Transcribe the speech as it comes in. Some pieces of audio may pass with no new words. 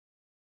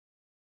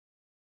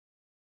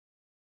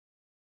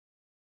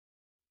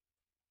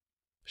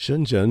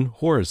Shenzhen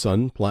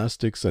Hoersun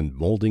Plastics and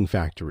Molding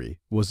Factory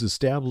was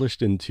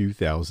established in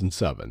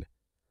 2007.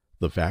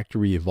 The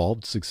factory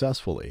evolved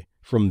successfully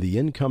from the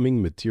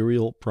incoming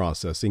material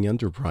processing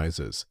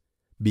enterprises,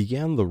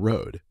 began the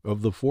road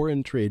of the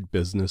foreign trade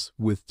business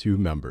with two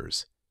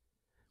members.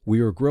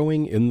 We are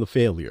growing in the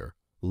failure,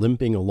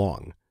 limping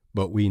along,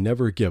 but we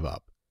never give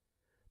up.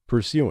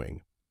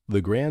 Pursuing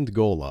the grand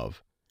goal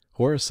of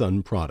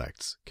Hoersun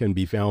products can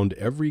be found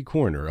every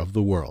corner of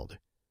the world.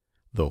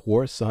 The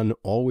Hoersun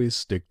always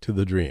stick to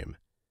the dream.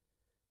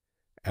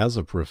 As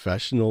a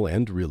professional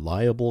and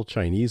reliable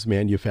Chinese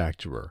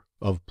manufacturer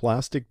of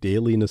plastic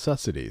daily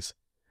necessities,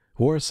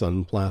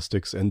 Hoersun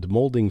Plastics and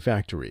Molding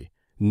Factory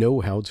know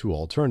how to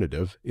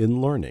alternative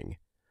in learning,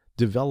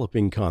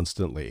 developing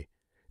constantly,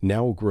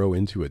 now grow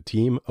into a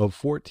team of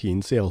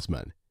 14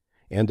 salesmen,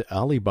 and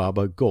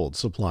Alibaba gold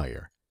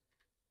supplier.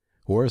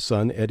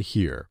 Hoersun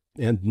adhere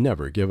and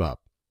never give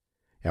up.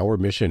 Our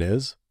mission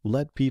is,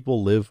 let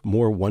people live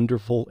more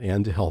wonderful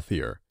and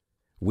healthier.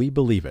 We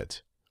believe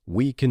it.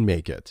 We can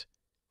make it.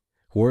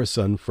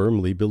 Hoersun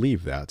firmly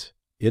believe that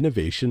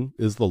innovation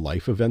is the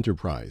life of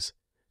enterprise,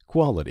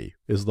 quality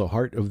is the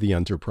heart of the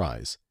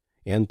enterprise,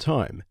 and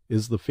time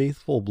is the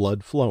faithful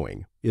blood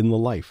flowing in the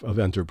life of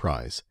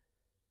enterprise.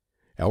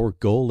 Our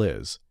goal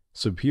is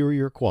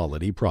superior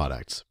quality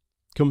products,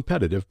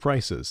 competitive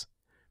prices,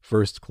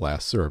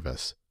 first-class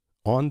service,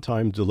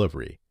 on-time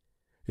delivery.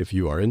 If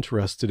you are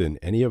interested in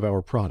any of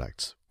our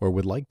products or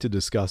would like to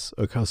discuss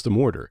a custom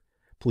order,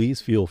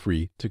 please feel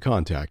free to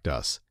contact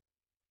us.